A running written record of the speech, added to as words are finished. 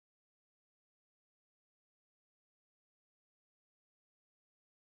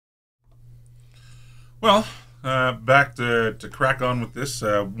Well, back to crack on with this.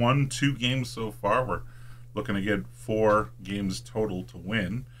 1-2 games so far. We're looking to get 4 games total to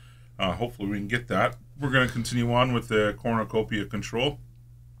win. Hopefully we can get that. We're going to continue on with the Cornucopia control.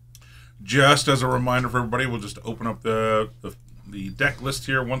 Just as a reminder for everybody, we'll just open up the deck list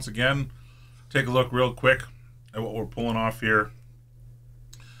here once again. Take a look real quick at what we're pulling off here.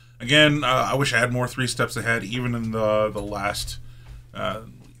 Again, I wish I had more 3 steps ahead, even in the last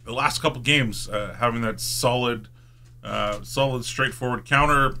couple games. Having that solid, straightforward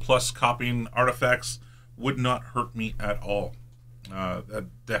counter plus copying artifacts would not hurt me at all. That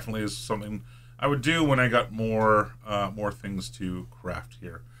definitely is something I would do when I got more things to craft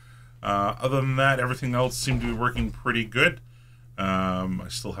here. Other than that, everything else seemed to be working pretty good. I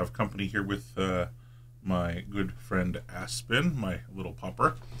still have company here with my good friend Aspen, my little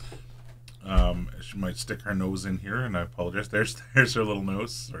pupper. She might stick her nose in here, and I apologize. There's her little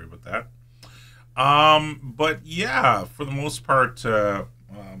nose. Sorry about that. But yeah, for the most part, I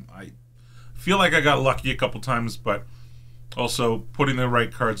feel like I got lucky a couple times, but also putting the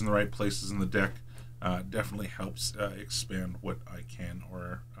right cards in the right places in the deck definitely helps expand what I can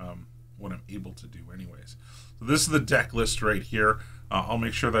or what I'm able to do anyways. So this is the deck list right here. I'll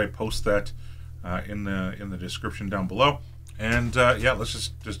make sure that I post that in the description down below. And yeah,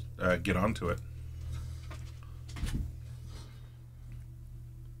 let's just get on to it.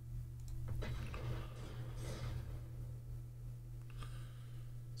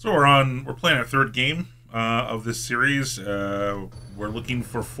 So we're playing our 3rd game of this series. We're looking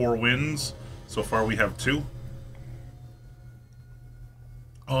for 4 wins. So far we have 2.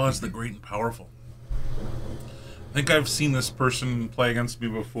 Oh, it's the Great and Powerful. I think I've seen this person play against me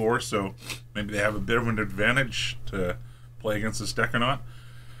before, so maybe they have a bit of an advantage to play against this deck or not.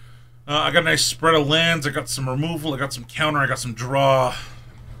 I got a nice spread of lands, I got some removal, I got some counter, I got some draw.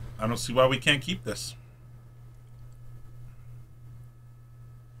 I don't see why we can't keep this.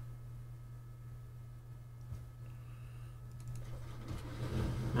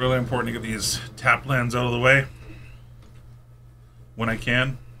 Really important to get these tap lands out of the way when I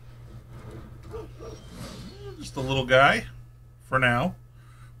can. Just a little guy for now.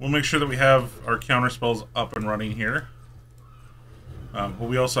 We'll make sure that we have our counter spells up and running here. But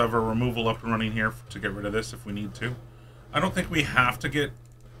we also have our removal up and running here to get rid of this if we need to. I don't think we have to get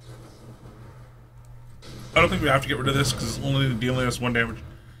rid of this because it's only dealing us 1 damage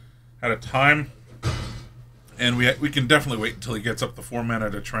at a time. And we can definitely wait until he gets up the 4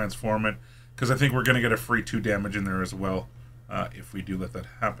 mana to transform it, because I think we're going to get a free 2 damage in there as well if we do let that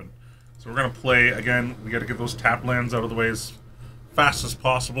happen. So we're going to play, again, we got to get those tap lands out of the way as fast as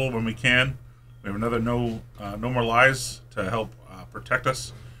possible when we can. We have another no more lies to help protect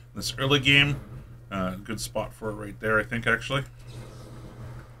us in this early game. Good spot for it right there, I think, actually.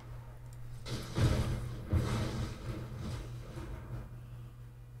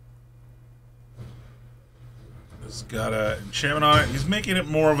 He's got an enchantment on it. He's making it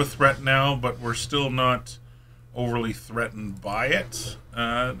more of a threat now, but we're still not overly threatened by it.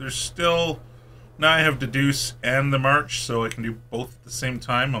 There's still... Now I have Deduce and the March, so I can do both at the same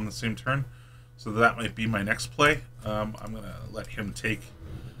time on the same turn. So that might be my next play. I'm going to let him take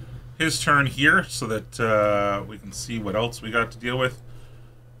his turn here so that we can see what else we got to deal with.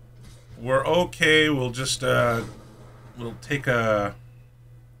 We're okay. We'll just... we'll take a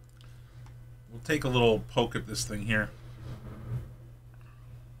little poke at this thing here.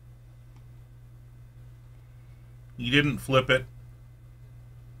 He didn't flip it.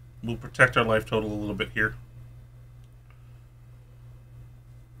 We'll protect our life total a little bit here.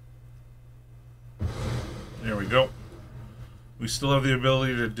 There we go. We still have the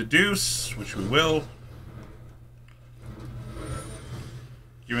ability to deduce, which we will.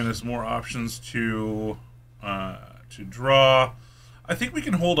 Giving us more options to draw. I think we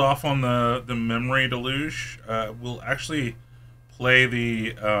can hold off on the Memory Deluge. We'll actually play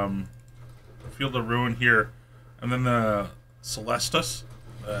the Field of Ruin here, and then the Celestus.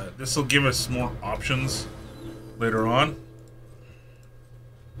 This will give us more options later on.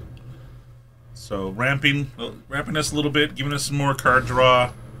 So ramping us a little bit, giving us some more card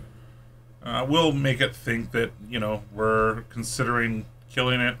draw. Will make it think that, you know, we're considering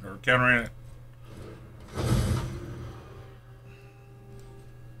killing it or countering it.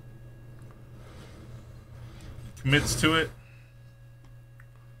 Commits to it.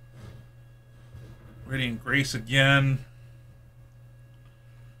 Radiant Grace again.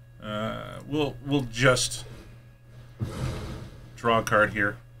 We'll just draw a card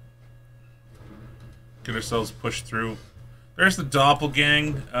here. Get ourselves pushed through. There's the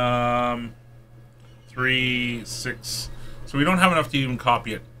Doppelgang. 3, 6. So we don't have enough to even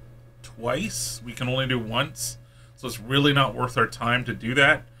copy it twice. We can only do once, so it's really not worth our time to do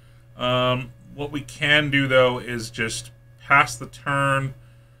that. What we can do, though, is just pass the turn,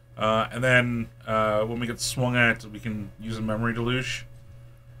 and then when we get swung at, we can use a Memory Deluge.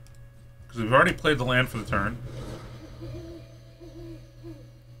 Because we've already played the land for the turn.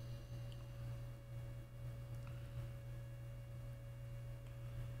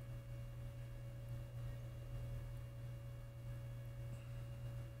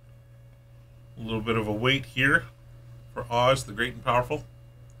 A little bit of a wait here for Oz, the Great and Powerful.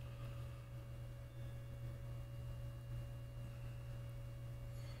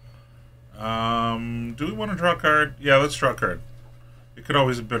 Do we want to draw a card? Yeah, let's draw a card. It could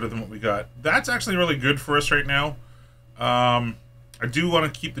always be better than what we got. That's actually really good for us right now. I do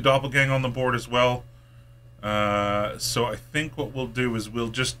want to keep the Doppelgang on the board as well. So I think what we'll do is we'll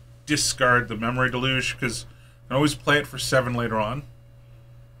just discard the Memory Deluge, because I can always play it for 7 later on.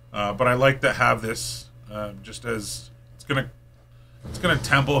 But I like to have this just as it's gonna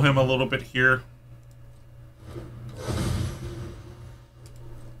tempo him a little bit here.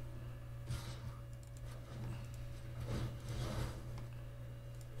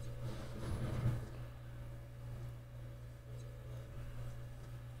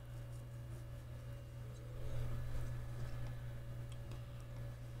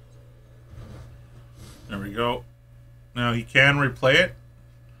 There we go. Now he can replay it,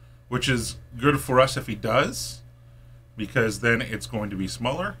 which is good for us if he does, because then it's going to be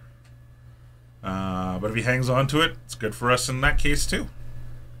smaller. But if he hangs on to it, it's good for us in that case too.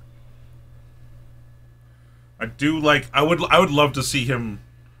 I do like. I would love to see him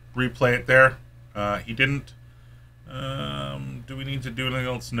replay it there. He didn't. Do we need to do anything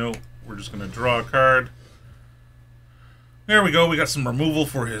else? No. We're just going to draw a card. There we go. We got some removal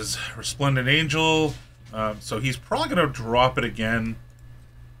for his Resplendent Angel. So he's probably going to drop it again.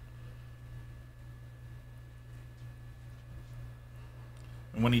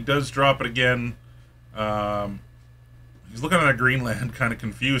 And when he does drop it again, he's looking at a green land, kind of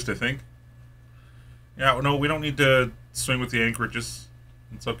confused, I think. Yeah, no, we don't need to swing with the anchorages.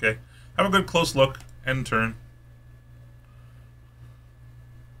 It's okay. Have a good close look. End turn.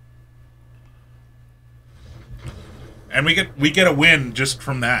 And we get a win just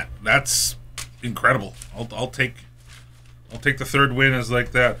from that. That's incredible. I'll take the third win as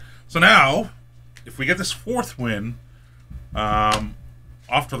like that. So now, if we get this 4th win,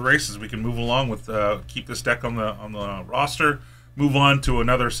 off to the races. We can move along with keep this deck on the roster, move on to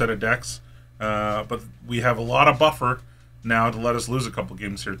another set of decks. But we have a lot of buffer now to let us lose a couple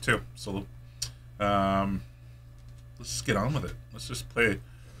games here too. So let's just get on with it. Let's just play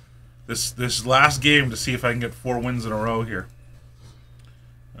this last game to see if I can get 4 wins in a row here.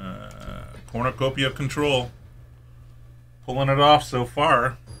 Cornucopia Control, pulling it off so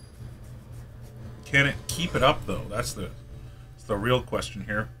far. Can it keep it up though? That's the real question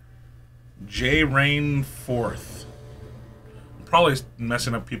here. J Rain 4th. I'm probably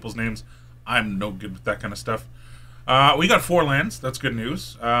messing up people's names. I'm no good with that kind of stuff. We got 4 lands. That's good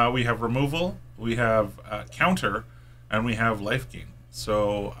news. We have removal, we have counter, and we have life gain.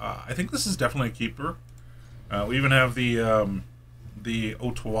 So I think this is definitely a keeper. We even have the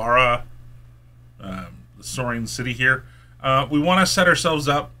Otawara, the Soaring City here. We want to set ourselves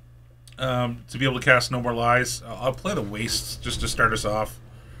up to be able to cast No More Lies. I'll play the Wastes just to start us off.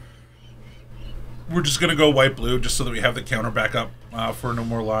 We're just going to go white-blue just so that we have the counter back up for No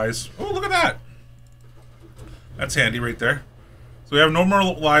More Lies. Oh, look at that. That's handy right there. So we have No More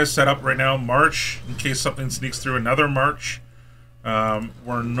Lies set up right now. March, in case something sneaks through another March.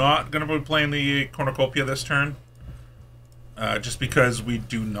 We're not going to be playing the Cornucopia this turn. Just because we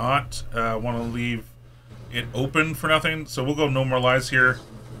do not want to leave it open for nothing. So we'll go No More Lies here.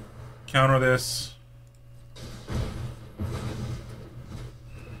 Counter this.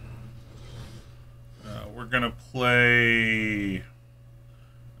 We're going to play...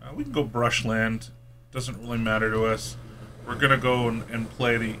 we can go Brushland. Doesn't really matter to us. We're going to go and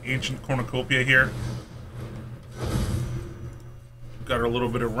play the Ancient Cornucopia here. Got a little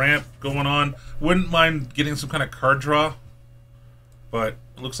bit of ramp going on. Wouldn't mind getting some kind of card draw. But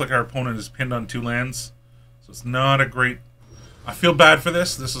it looks like our opponent is pinned on 2 lands. So it's not a great... I feel bad for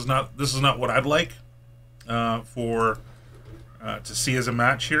this. This is not what I'd like to see as a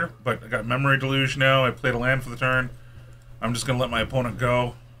match here. But I got Memory Deluge now. I played a land for the turn. I'm just going to let my opponent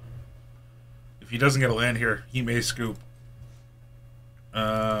go. If he doesn't get a land here, he may scoop.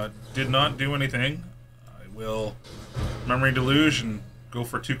 Did not do anything. I will Memory Deluge and go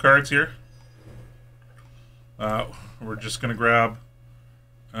for 2 cards here. We're just going to grab...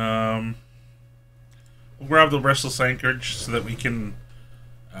 we'll grab the Restless Anchorage so that we can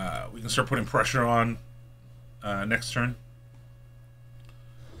we can start putting pressure on next turn.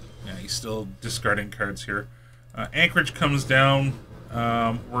 Yeah, he's still discarding cards here. Anchorage comes down.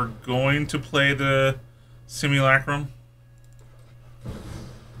 We're going to play the Simulacrum.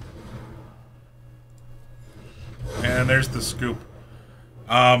 And there's the scoop.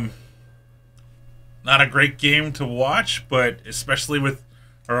 Not a great game to watch, but especially with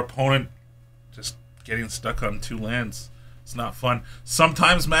our opponent just getting stuck on 2 lands. It's not fun.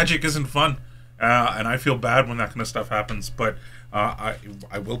 Sometimes Magic isn't fun, and I feel bad when that kind of stuff happens, but I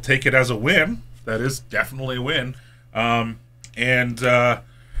will take it as a win. That is definitely a win. Man,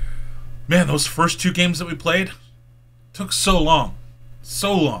 those first 2 games that we played took so long.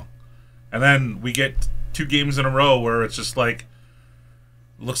 So long. And then we get 2 games in a row where it's just like,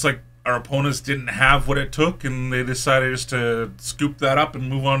 looks like our opponents didn't have what it took, and they decided just to scoop that up and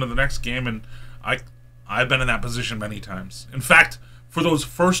move on to the next game. And I've been in that position many times. In fact, for those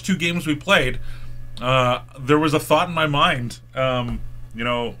first 2 games we played, there was a thought in my mind, you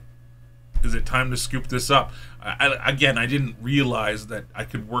know, is it time to scoop this up? Again, I didn't realize that I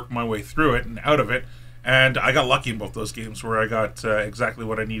could work my way through it and out of it, and I got lucky in both those games where I got exactly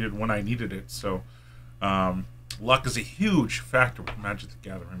what I needed when I needed it. So luck is a huge factor with Magic the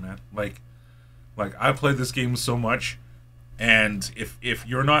Gathering, man. Like I played this game so much, and if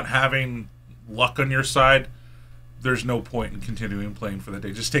you're not having luck on your side, there's no point in continuing playing for the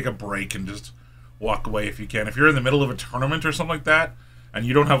day. Just take a break and just walk away if you can. If you're in the middle of a tournament or something like that, and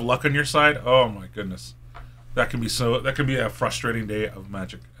you don't have luck on your side, oh my goodness, that can be a frustrating day of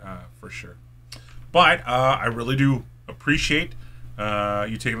Magic for sure. But I really do appreciate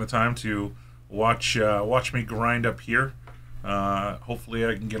you taking the time to watch me grind up here. Hopefully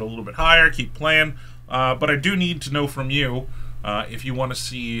I can get a little bit higher, keep playing. But I do need to know from you if you want to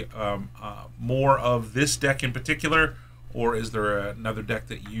see more of this deck in particular, or is there another deck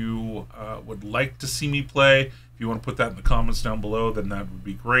that you would like to see me play? If you want to put that in the comments down below, then that would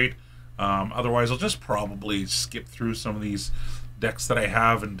be great. Otherwise, I'll just probably skip through some of these decks that I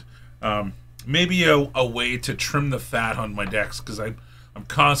have, and maybe a way to trim the fat on my decks, because I'm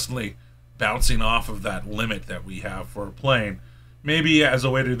constantly bouncing off of that limit that we have for playing. Maybe as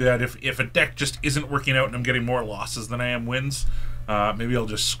a way to do that, if a deck just isn't working out and I'm getting more losses than I am wins, maybe I'll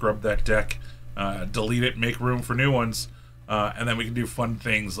just scrub that deck, delete it, make room for new ones, and then we can do fun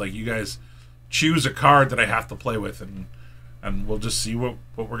things like you guys choose a card that I have to play with, and we'll just see what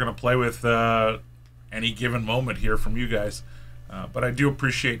we're going to play with any given moment here from you guys. But I do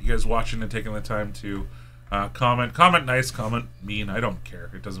appreciate you guys watching and taking the time to comment. Comment nice, comment mean. I don't care.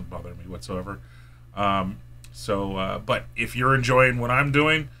 It doesn't bother me whatsoever. But if you're enjoying what I'm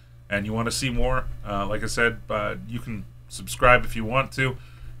doing and you want to see more, like I said, you can subscribe if you want to,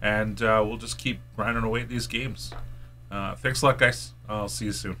 and we'll just keep grinding away at these games. Thanks a lot, guys. I'll see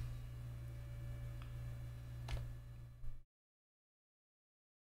you soon.